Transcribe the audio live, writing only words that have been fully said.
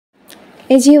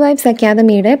AG vibes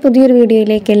അക്കാദമിയുടെ പുതിയൊരു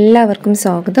വീഡിയോയിലേക്ക് എല്ലാവർക്കും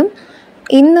സ്വാഗതം.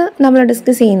 ഇന്ന് നമ്മൾ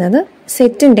ഡിസ്കസ് ചെയ്യുന്നത്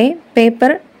സെറ്റിൻ്റെ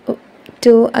പേപ്പർ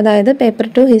 2 അതായത് പേപ്പർ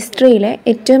 2 ഹിസ്റ്ററിയിലെ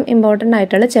ഏറ്റവും ഇമ്പോർട്ടൻ്റ്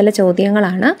ആയിട്ടുള്ള ചില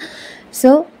ചോദ്യങ്ങളാണ്.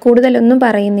 സോ കൂടുതലൊന്നും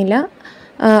പറയുന്നില്ല.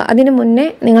 അതിനു മുന്നേ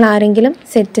നിങ്ങൾ ആരെങ്കിലും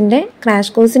സെറ്റിൻ്റെ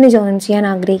ക്രാഷ് കോഴ്സിന് ജോയിൻ ചെയ്യാൻ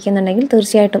ആഗ്രഹിക്കുന്നുണ്ടെങ്കിൽ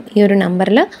തീർച്ചയായിട്ടും ഈ ഒരു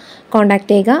നമ്പറിൽ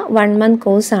കോൺടാക്റ്റ് ചെയ്യുക. 1 മന്ത്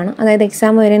കോഴ്സാണ്, അതായത്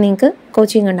എക്സാം വരെ നിങ്ങൾക്ക്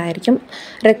കോച്ചിങ് ഉണ്ടായിരിക്കും.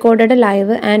 Recorded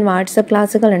live and WhatsApp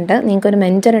ക്ലാസ്സുകളുണ്ട്. നിങ്ങൾക്കൊരു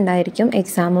മെൻറ്റർ ഉണ്ടായിരിക്കും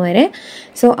എക്സാം വരെ.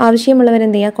 സോ ആവശ്യമുള്ളവർ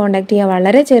എന്ത് ചെയ്യുക, കോൺടാക്റ്റ് ചെയ്യുക.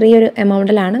 വളരെ ചെറിയൊരു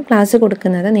എമൗണ്ടിലാണ് ക്ലാസ്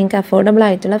കൊടുക്കുന്നത്. നിങ്ങൾക്ക് അഫോർഡബിൾ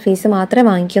ആയിട്ടുള്ള ഫീസ് മാത്രമേ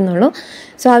വാങ്ങിക്കുന്നുള്ളൂ.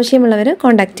 സോ ആവശ്യമുള്ളവർ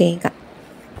കോൺടാക്റ്റ് ചെയ്യുക.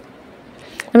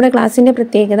 നമ്മുടെ ക്ലാസ്സിൻ്റെ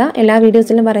പ്രത്യേകത എല്ലാ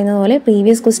വീഡിയോസിലും പറയുന്നത് പോലെ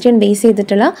പ്രീവിയസ് ക്വസ്റ്റ്യൻ ബേസ്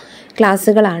ചെയ്തിട്ടുള്ള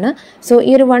ക്ലാസ്സുകളാണ്. സോ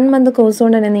ഈ ഒരു 1 മന്ത് കോഴ്സ്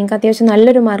കൊണ്ട് തന്നെ നിങ്ങൾക്ക് അത്യാവശ്യം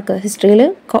നല്ലൊരു മാർക്ക് ഹിസ്റ്ററിയിൽ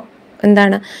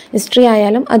ഹിസ്റ്ററി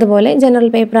ആയാലും അതുപോലെ ജനറൽ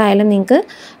പേപ്പർ ആയാലും നിങ്ങൾക്ക്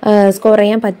സ്കോർ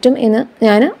ചെയ്യാൻ പറ്റും എന്ന്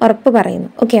ഞാൻ ഉറപ്പ് പറയുന്നു.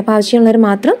 ഓക്കെ, അപ്പോൾ ആവശ്യമുള്ളവർ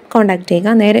മാത്രം കോൺടാക്റ്റ്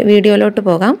ചെയ്യുക. നേരെ വീഡിയോയിലോട്ട്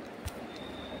പോകാം.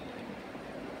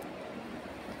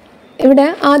 ഇവിടെ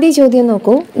ആദ്യ ചോദ്യം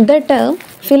നോക്കൂ. The term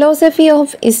philosophy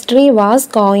of history was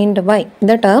coined by.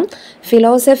 The term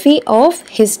philosophy of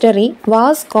history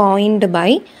was coined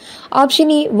by option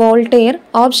E Voltaire,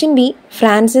 option B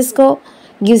Francisco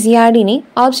ഗിസിയാഡിനി,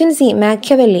 option C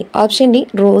Machiavelli, option D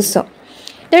Rousseau.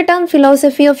 The term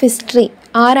philosophy of history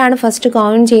ആരാണ് first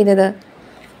coin ചെയ്തത്?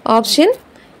 Option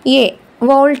A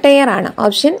Voltaire ആണ്.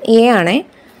 Option A ആണ്.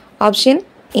 Option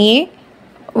A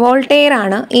Voltaire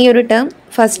ആണ് ഈ ഒരു term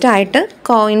ഫസ്റ്റായിട്ട്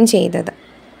coin ചെയ്തത്.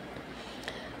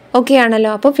 Okay ആണല്ലോ.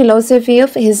 അപ്പോൾ ഫിലോസഫി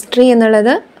ഓഫ് ഹിസ്റ്ററി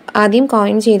എന്നുള്ളത് ആദ്യം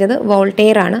കോയിൻ ചെയ്തത്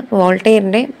വോൾട്ടെയർ ആണ്.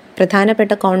 വോൾട്ടെയറിൻ്റെ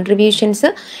പ്രധാനപ്പെട്ട കോൺട്രിബ്യൂഷൻസ്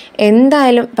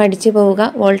എന്തായാലും പഠിച്ചു പോവുക.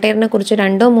 വോൾട്ടെയറിനെ കുറിച്ച്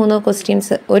 2-3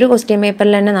 ക്വസ്റ്റ്യൻസ് ഒരു ക്വസ്റ്റ്യൻ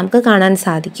പേപ്പറിൽ തന്നെ നമുക്ക് കാണാൻ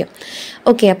സാധിക്കും.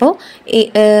 ഓക്കെ, അപ്പോൾ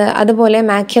അതുപോലെ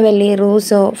മാക്കിയവെല്ലി,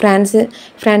 റൂസോ,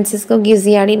 ഫ്രാൻസിസ്കോ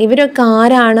ഗിസിയാഡിൻ ഇവരൊക്കെ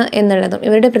ആരാണ് എന്നുള്ളതും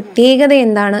ഇവരുടെ പ്രത്യേകത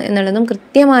എന്താണ് എന്നുള്ളതും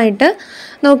കൃത്യമായിട്ട്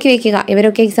നോക്കി വയ്ക്കുക.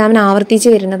 ഇവരൊക്കെ എക്സാമിന് ആവർത്തിച്ച്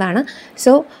വരുന്നതാണ്.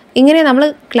 സോ ഇങ്ങനെ നമ്മൾ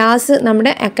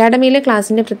നമ്മുടെ അക്കാഡമിയിലെ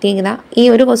ക്ലാസ്സിൻ്റെ പ്രത്യേകത ഈ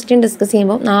ഒരു ക്വസ്റ്റ്യൻ ഡിസ്കസ്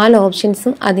ചെയ്യുമ്പോൾ 4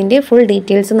 ഓപ്ഷൻസും അതിൻ്റെ ഫുൾ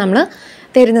ഡീറ്റെയിൽസും നമ്മൾ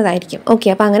തരുന്നതായിരിക്കും. ഓക്കെ,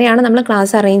 അപ്പോൾ അങ്ങനെയാണ് നമ്മൾ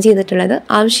ക്ലാസ് അറേഞ്ച് ചെയ്തിട്ടുള്ളത്.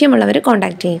 ആവശ്യമുള്ളവർ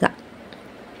കോൺടാക്റ്റ് ചെയ്യുക.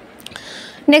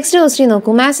 നെക്സ്റ്റ് ക്വസ്റ്റ്യൻ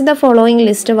നോക്കൂ. Match the following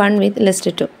list 1 with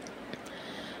list 2.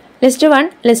 List 1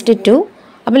 list 2.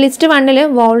 അപ്പോൾ list 1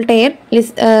 Voltaire,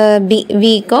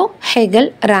 വീക്കോ, Hegel,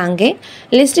 Ranke.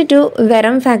 List 2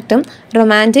 വെറം ഫാക്ടം,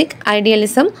 romantic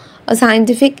idealism,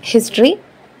 scientific history.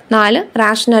 4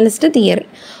 rationalist theory.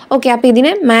 Okay, അപ്പോൾ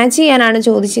ഇതിനെ മാച്ച് ചെയ്യാനാണ്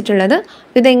ചോദിച്ചിട്ടുള്ളത്.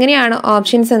 ഇതെങ്ങനെയാണ്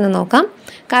ഓപ്ഷൻസ് എന്ന് നോക്കാം.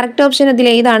 കറക്റ്റ് ഓപ്ഷൻ ഇതിൽ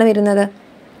ഏതാണ് വരുന്നത്?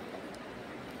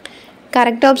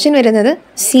 കറക്റ്റ് ഓപ്ഷൻ വരുന്നത്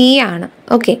സി ആണ്.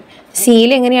 ഓക്കെ, സിയിൽ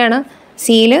എങ്ങനെയാണ്?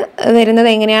 സിയിൽ വരുന്നത്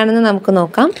എങ്ങനെയാണെന്ന് നമുക്ക്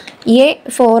നോക്കാം. എ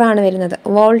 4 ആണ് വരുന്നത്.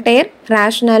 Voltaire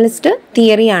rationalist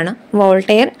തിയറിയാണ്.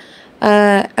 Voltaire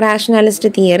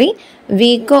rationalist theory.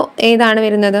 വീക്കോ ഏതാണ്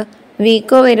വരുന്നത്?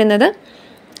 വീക്കോ വരുന്നത്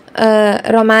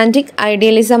റൊമാൻറ്റിക്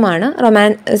ഐഡിയലിസം ആണ്.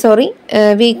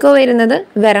 വീക്കോ വരുന്നത്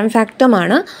വെറം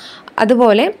ഫാക്ടമാണ്.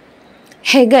 അതുപോലെ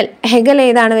ഹെഗൽ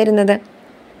ഏതാണ് വരുന്നത്?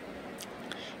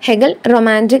 ഹെഗൽ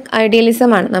റൊമാൻറ്റിക്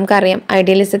ഐഡിയലിസം ആണ്. നമുക്കറിയാം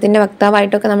ഐഡിയലിസത്തിൻ്റെ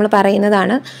വക്താവായിട്ടൊക്കെ നമ്മൾ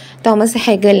പറയുന്നതാണ് തോമസ്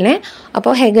ഹെഗലിനെ.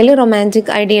 അപ്പോൾ ഹെഗൽ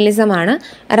റൊമാൻറ്റിക് ഐഡിയലിസം ആണ്.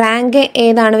 റാങ്കെ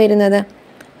ഏതാണ് വരുന്നത്?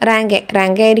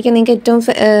 റാങ്കെ ആയിരിക്കും നിങ്ങൾക്ക് ഏറ്റവും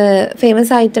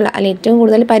ഫേമസ് ആയിട്ടുള്ള അല്ലെങ്കിൽ ഏറ്റവും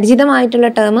കൂടുതൽ പരിചിതമായിട്ടുള്ള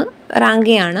ടേം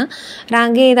റാങ്കെയാണ്.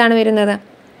 റാങ്കെ ഏതാണ് വരുന്നത്?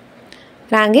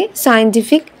 Ranke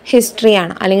scientific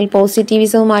ഹിസ്റ്ററിയാണ്. അല്ലെങ്കിൽ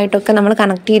പോസിറ്റിവിസവുമായിട്ടൊക്കെ നമ്മൾ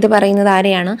കണക്ട് ചെയ്ത് പറയുന്നത്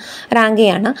ആരെയാണ്?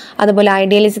 റാങ്കെയാണ്. അതുപോലെ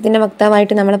ഐഡിയലിസത്തിൻ്റെ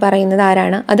വക്താവായിട്ട് നമ്മൾ പറയുന്നത്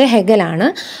ആരാണ്? അത് ഹെഗലാണ്.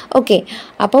 ഓക്കെ,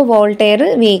 അപ്പോൾ വോൾട്ടെയർ,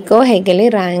 വീക്കോ, ഹെഗൽ,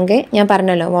 റാങ്കെ. ഞാൻ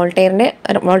പറഞ്ഞല്ലോ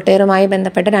വോൾട്ടെയറുമായി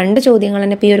ബന്ധപ്പെട്ട 2 ചോദ്യങ്ങൾ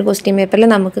തന്നെ ഈ ഒരു ക്വസ്റ്റ്യൻ പേപ്പറിൽ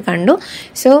നമുക്ക് കണ്ടു.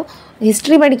 സോ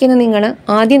ഹിസ്റ്ററി പഠിക്കുന്ന നിങ്ങൾ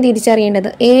ആദ്യം തിരിച്ചറിയേണ്ടത്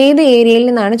ഏത് ഏരിയയിൽ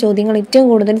നിന്നാണ് ചോദ്യങ്ങൾ ഏറ്റവും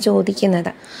കൂടുതൽ ചോദിക്കുന്നത്.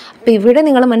 അപ്പോൾ ഇവിടെ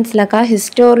നിങ്ങൾ മനസ്സിലാക്കുക,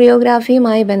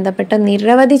 ഹിസ്റ്റോറിയോഗ്രാഫിയുമായി ബന്ധപ്പെട്ട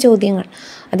നിരവധി ചോദ്യങ്ങൾ,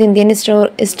 അത് ഇന്ത്യൻ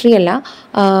ഹിസ്റ്ററി അല്ല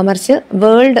മറിച്ച്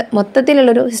വേൾഡ്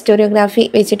മൊത്തത്തിലുള്ളൊരു ഹിസ്റ്റോറിയോഗ്രാഫി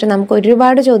വെച്ചിട്ട് നമുക്ക്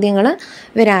ഒരുപാട് ചോദ്യങ്ങൾ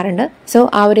വരാറുണ്ട്. സോ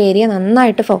ആ ഒരു ഏരിയ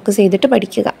നന്നായിട്ട് ഫോക്കസ് ചെയ്തിട്ട്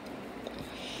പഠിക്കുക.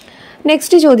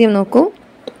 നെക്സ്റ്റ് ചോദ്യം നോക്കൂ.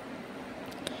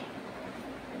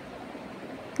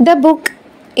 The book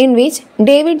in which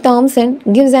David Thompson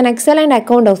gives an excellent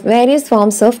account of various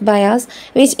forms of bias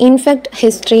which infect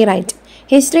history writing.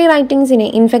 History റൈറ്റിങ്സിനെ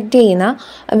infect ചെയ്യുന്ന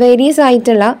വേരിയസ്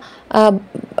ആയിട്ടുള്ള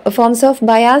ഫോംസ് ഓഫ്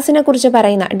ബയാസിനെ കുറിച്ച്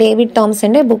പറയുന്ന ഡേവിഡ്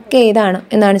തോംസന്റെ ബുക്ക് ഏതാണ്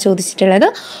എന്നാണ് ചോദിച്ചിട്ടുള്ളത്.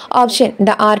 Option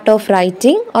the art of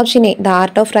writing, option A the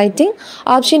art of writing,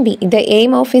 option B the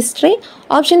aim of history,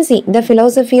 option C the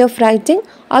philosophy of writing,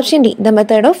 option D the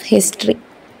method of history.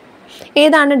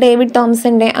 ഏതാണ് David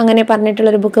തോംസന്റെ അങ്ങനെ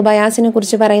പറഞ്ഞിട്ടുള്ളൊരു book? ബയാസിനെ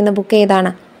കുറിച്ച് പറയുന്ന book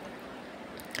ഏതാണ്?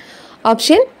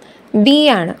 Option B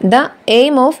ആണ്. The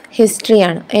aim of history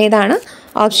ആണ്. ഏതാണ്?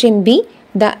 Option B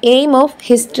the aim of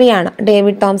history ആണ്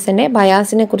ഡേവിഡ് തോംസന്റെ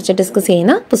ബയാസിനെ കുറിച്ച് ഡിസ്കസ്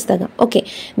ചെയ്യുന്ന പുസ്തകം. Okay,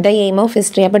 the aim of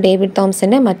history. അപ്പോൾ ഡേവിഡ്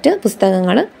തോംസന്റെ മറ്റ്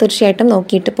പുസ്തകങ്ങൾ തീർച്ചയായിട്ടും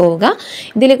നോക്കിയിട്ട് പോവുക.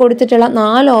 ഇതിൽ കൊടുത്തിട്ടുള്ള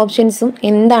 4 ഓപ്ഷൻസും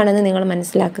എന്താണെന്ന് നിങ്ങൾ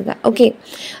മനസ്സിലാക്കുക. ഓക്കെ,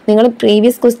 നിങ്ങൾ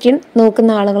പ്രീവിയസ് ക്വസ്റ്റ്യൻ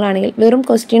നോക്കുന്ന ആളുകളാണെങ്കിൽ വെറും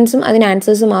ക്വസ്റ്റ്യൻസും അതിന്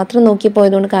ആൻസേഴ്സും മാത്രം നോക്കി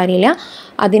പോയതുകൊണ്ട് കാര്യമില്ല.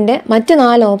 അതിൻ്റെ മറ്റ്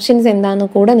 4 ഓപ്ഷൻസ് എന്താണെന്ന്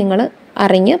കൂടെ നിങ്ങൾ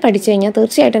അറിഞ്ഞ് പഠിച്ചു കഴിഞ്ഞാൽ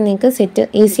തീർച്ചയായിട്ടും നിങ്ങൾക്ക്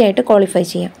ഈസി ആയിട്ട് ക്വാളിഫൈ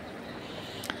ചെയ്യാം.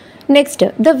 Next,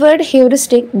 the word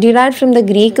heuristic derived from the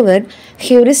Greek word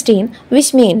heuristine, which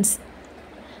means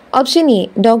option A,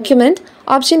 document,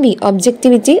 option B,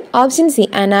 objectivity, option C,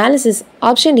 analysis,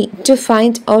 option D, to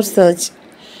find or search.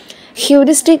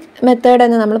 Heuristic method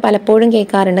എന്ന് നമ്മൾ പലപ്പോഴും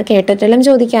കേട്ടിട്ടെല്ലാം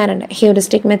ചോദിക്കാറുണ്ട്,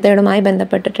 heuristic മെത്തേഡുമായി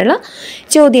ബന്ധപ്പെട്ടിട്ടുള്ള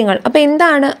ചോദ്യങ്ങൾ. അപ്പോൾ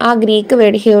എന്താണ് ആ ഗ്രീക്ക്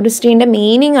വേർഡ് ഹ്യൂറിസ്റ്റീൻ്റെ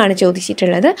മീനിങ് ആണ്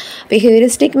ചോദിച്ചിട്ടുള്ളത്. അപ്പോൾ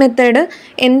ഹ്യൂറിസ്റ്റിക് മെത്തേഡ്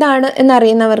എന്താണ്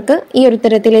എന്നറിയുന്നവർക്ക് ഈ ഒരു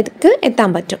ഉത്തരത്തിലേക്ക്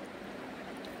എത്താൻ പറ്റും.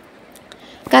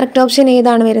 കറക്റ്റ് ഓപ്ഷൻ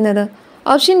ഏതാണ് വരുന്നത്?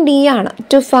 ഓപ്ഷൻ ഡി ആണ്,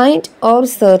 to find or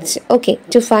search. Okay,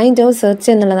 to find or search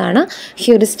എന്നുള്ളതാണ്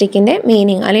ഹ്യൂറിസ്റ്റിക്കിൻ്റെ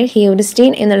മീനിങ്, അല്ലെങ്കിൽ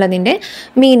ഹ്യൂറിസ്റ്റീൻ എന്നുള്ളതിൻ്റെ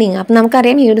മീനിങ്. അപ്പം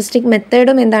നമുക്കറിയാം ഹ്യൂറിസ്റ്റിക്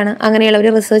മെത്തേഡും എന്താണ്, അങ്ങനെയുള്ള ഒരു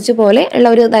റിസർച്ച് പോലെ ഉള്ള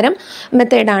ഒരു തരം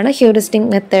മെത്തേഡാണ് ഹ്യൂറിസ്റ്റിക്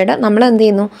മെത്തേഡ്. നമ്മൾ എന്ത്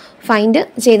ചെയ്യുന്നു, ഫൈൻഡ്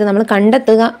ചെയ്ത് നമ്മൾ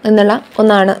കണ്ടെത്തുക എന്നുള്ള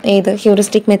ഒന്നാണ് ഏത്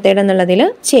ഹ്യൂറിസ്റ്റിക് മെത്തേഡ് എന്നുള്ളതിൽ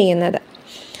ചെയ്യുന്നത്.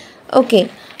 ഓക്കെ,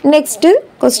 നെക്സ്റ്റ്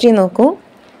ക്വസ്റ്റ്യൻ നോക്കൂ.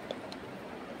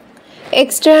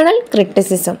 External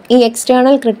criticism. ഈ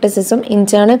എക്സ്റ്റേണൽ ക്രിറ്റിസിസം,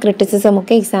 ഇൻറ്റേർണൽ ക്രിറ്റിസിസം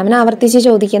ഒക്കെ എക്സാമിന് ആവർത്തിച്ച്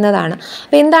ചോദിക്കുന്നതാണ്.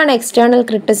 അപ്പോൾ എന്താണ് external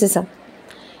criticism?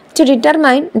 To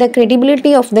determine the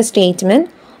credibility of the statement.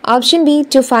 Option B,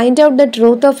 to find out the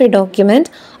truth of A document.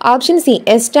 Option C,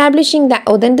 establishing the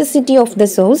authenticity of the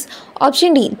source. Option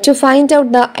D, to find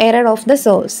out the error of the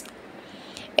source.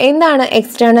 എന്താണ്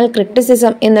external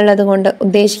criticism എന്നുള്ളത് കൊണ്ട്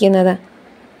ഉദ്ദേശിക്കുന്നത്?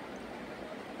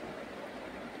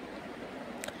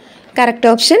 Correct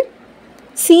option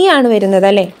C ആണ് വരുന്നത്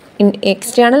അല്ലേ.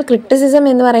 External criticism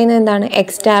എന്ന് പറയുന്നത് എന്താണ്?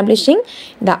 Establishing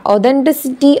the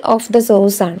authenticity of the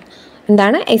source ആണ്.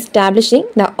 എന്താണ് establishing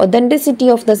the authenticity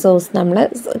of the source? നമ്മൾ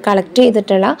കളക്ട്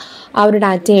ചെയ്തിട്ടുള്ള ആ ഒരു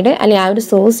ഡാറ്റയുടെ അല്ലെങ്കിൽ ആ ഒരു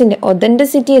സോഴ്സിൻ്റെ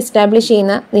ഒതൻറ്റിസിറ്റി എസ്റ്റാബ്ലിഷ്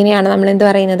ചെയ്യുന്നതിനെയാണ് നമ്മൾ എന്ത്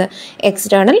പറയുന്നത്?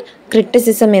 എക്സ്റ്റേണൽ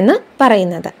ക്രിറ്റിസിസം എന്ന്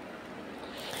പറയുന്നത്.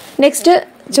 നെക്സ്റ്റ്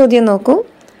ചോദ്യം നോക്കൂ.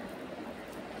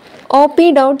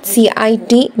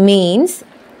 OP.CIT means.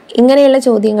 ഇങ്ങനെയുള്ള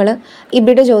ചോദ്യങ്ങൾ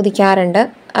ഇവിടെ ചോദിക്കാറുണ്ട്,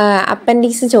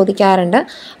 അപ്പൻഡിക്സ് ചോദിക്കാറുണ്ട്.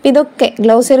 അപ്പോൾ ഇതൊക്കെ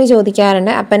ഗ്ലോസറി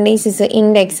ചോദിക്കാറുണ്ട്, അപ്പൻഡിക്സിസ്,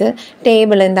 ഇൻഡെക്സ്,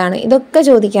 ടേബിൾ എന്താണ്, ഇതൊക്കെ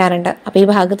ചോദിക്കാറുണ്ട്. അപ്പോൾ ഈ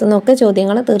ഭാഗത്തു നിന്നൊക്കെ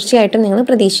ചോദ്യങ്ങൾ തീർച്ചയായിട്ടും നിങ്ങൾ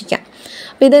പ്രതീക്ഷിക്കാം.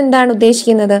 അപ്പോൾ ഇതെന്താണ്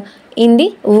ഉദ്ദേശിക്കുന്നത്? In the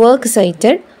work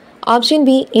സൈറ്റഡ്. Option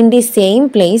B, in the same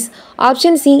place.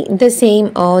 Option C, the same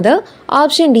order.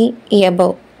 Option D,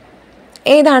 above.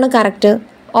 ഏതാണ് correct?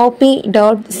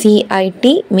 OP.CIT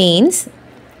means.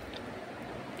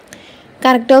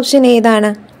 Correct option ഏതാണ്?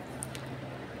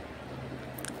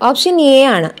 ഓപ്ഷൻ എ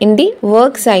ആണ്, ഇൻ ദി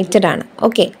വർക്ക് സൈറ്റഡ് ആണ്.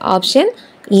 Okay, option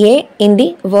A in the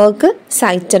work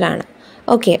സൈറ്റഡ് ആണ്.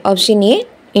 Okay, option A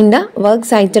in the work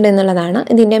സൈറ്റഡ് എന്നുള്ളതാണ്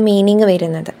ഇതിൻ്റെ meaning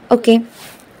വരുന്നത്. Okay,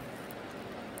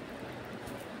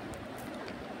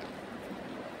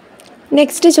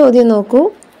 next ചോദ്യം നോക്കൂ.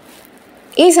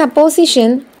 A supposition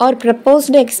or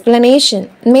proposed explanation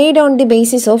made on the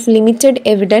basis of limited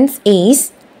evidence is.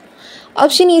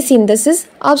 Option A, synthesis.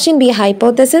 Option B,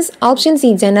 hypothesis. Option C,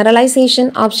 generalization.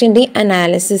 Option D,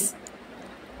 analysis.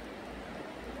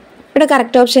 ഇവിടെ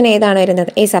correct option ഏതാണ്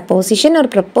വരുന്നത്? A supposition or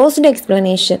proposed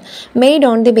explanation made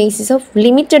on the basis of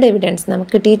limited evidence.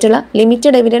 നമുക്ക് കിട്ടിയിട്ടുള്ള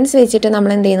limited evidence വെച്ചിട്ട്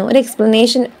നമ്മൾ എന്ത് ചെയ്യുന്നു? ഒരു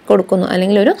എക്സ്പ്ലനേഷൻ കൊടുക്കുന്നു,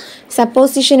 അല്ലെങ്കിൽ ഒരു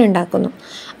സപ്പോസിഷൻ ഉണ്ടാക്കുന്നു.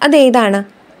 അതേതാണ്?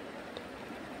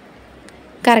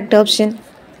 കറക്റ്റ് ഓപ്ഷൻ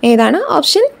ഏതാണ്?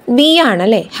 ഓപ്ഷൻ ബി ആണ്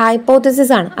അല്ലേ,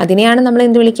 ഹൈപ്പോത്തസിസ് ആണ്. അതിനെയാണ് നമ്മൾ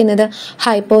എന്ത് വിളിക്കുന്നത്?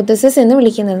 ഹൈപ്പോത്തസിസ് എന്ന്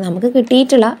വിളിക്കുന്നത്. നമുക്ക്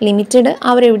കിട്ടിയിട്ടുള്ള ലിമിറ്റഡ്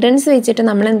ആ ഒരു എവിഡൻസ് വെച്ചിട്ട്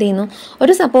നമ്മൾ എന്ത് ചെയ്യുന്നു?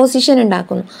 ഒരു സപ്പോസിഷൻ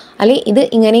ഉണ്ടാക്കുന്നു, അല്ലെങ്കിൽ ഇത്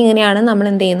ഇങ്ങനെയാണ് നമ്മൾ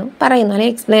എന്ത് ചെയ്യുന്നു പറയുന്നു,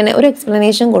 അല്ലെങ്കിൽ ഒരു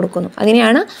എക്സ്പ്ലനേഷൻ കൊടുക്കുന്നു.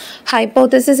 അതിനെയാണ്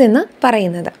ഹൈപ്പോത്തസിസ് എന്ന്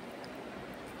പറയുന്നത്.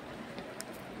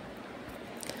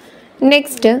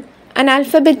 Next, an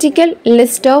alphabetical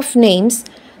list of names,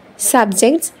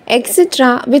 subjects, etc.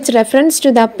 which reference to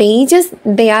the pages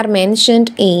they are mentioned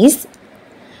is.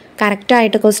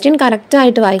 കറക്റ്റായിട്ട് ക്വസ്റ്റ്യൻ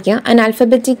കറക്റ്റായിട്ട് വായിക്കുക. an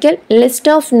alphabetical list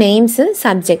of names,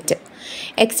 subject,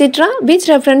 etc. which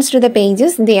reference to the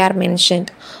pages they are mentioned.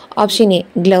 Option A,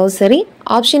 glossary.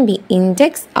 Option B,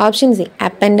 index. Option C,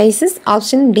 appendices.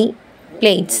 Option D,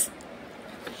 plates.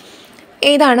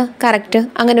 ഏതാണ് correct?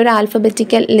 അങ്ങനെ ഒരു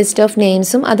alphabetical list of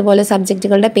നെയിംസും അതുപോലെ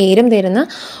സബ്ജക്റ്റുകളുടെ പേരും തരുന്ന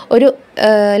ഒരു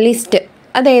list,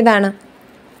 അതേതാണ്?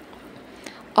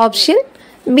 Option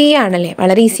B ആണല്ലേ.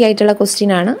 വളരെ ഈസി ആയിട്ടുള്ള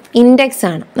ക്വസ്റ്റ്യൻ ആണ്. ഇൻഡെക്സ്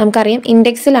ആണ്. നമുക്കറിയാം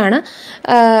ഇൻഡെക്സിലാണ്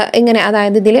ഇങ്ങനെ,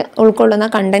 അതായത് ഇതിൽ ഉൾക്കൊള്ളുന്ന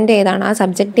കണ്ടൻറ്റ് ഏതാണ്, ആ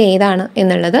സബ്ജക്റ്റ് ഏതാണ്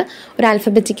എന്നുള്ളത് ഒരു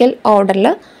ആൽഫബറ്റിക്കൽ ഓർഡറിൽ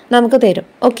നമുക്ക് തരും.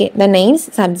 Okay, the names,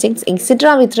 subjects etcetera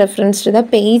with reference to the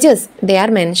pages they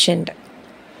are mentioned.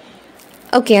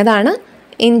 Okay, അതാണ്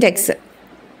ഇൻഡെക്സ്.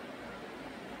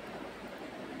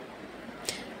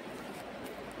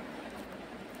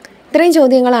 ഇത്രയും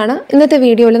ചോദ്യങ്ങളാണ് ഇന്നത്തെ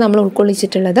വീഡിയോയിൽ നമ്മൾ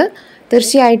ഉൾക്കൊള്ളിച്ചിട്ടുള്ളത്.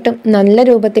 തീർച്ചയായിട്ടും നല്ല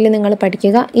രൂപത്തിൽ നിങ്ങൾ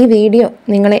പഠിക്കുക. ഈ വീഡിയോ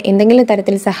നിങ്ങളെ എന്തെങ്കിലും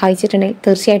തരത്തിൽ സഹായിച്ചിട്ടുണ്ടെങ്കിൽ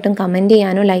തീർച്ചയായിട്ടും കമൻറ്റ്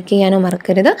ചെയ്യാനോ ലൈക്ക് ചെയ്യാനോ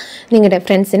മറക്കരുത്. നിങ്ങളുടെ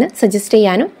ഫ്രണ്ട്സിന് സജസ്റ്റ്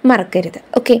ചെയ്യാനും മറക്കരുത്.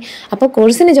 ഓക്കെ, അപ്പോൾ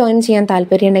കോഴ്സിന് ജോയിൻ ചെയ്യാൻ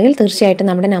താല്പര്യമുണ്ടെങ്കിൽ തീർച്ചയായിട്ടും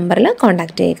നമ്മുടെ നമ്പറിൽ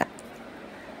കോൺടാക്റ്റ് ചെയ്യുക.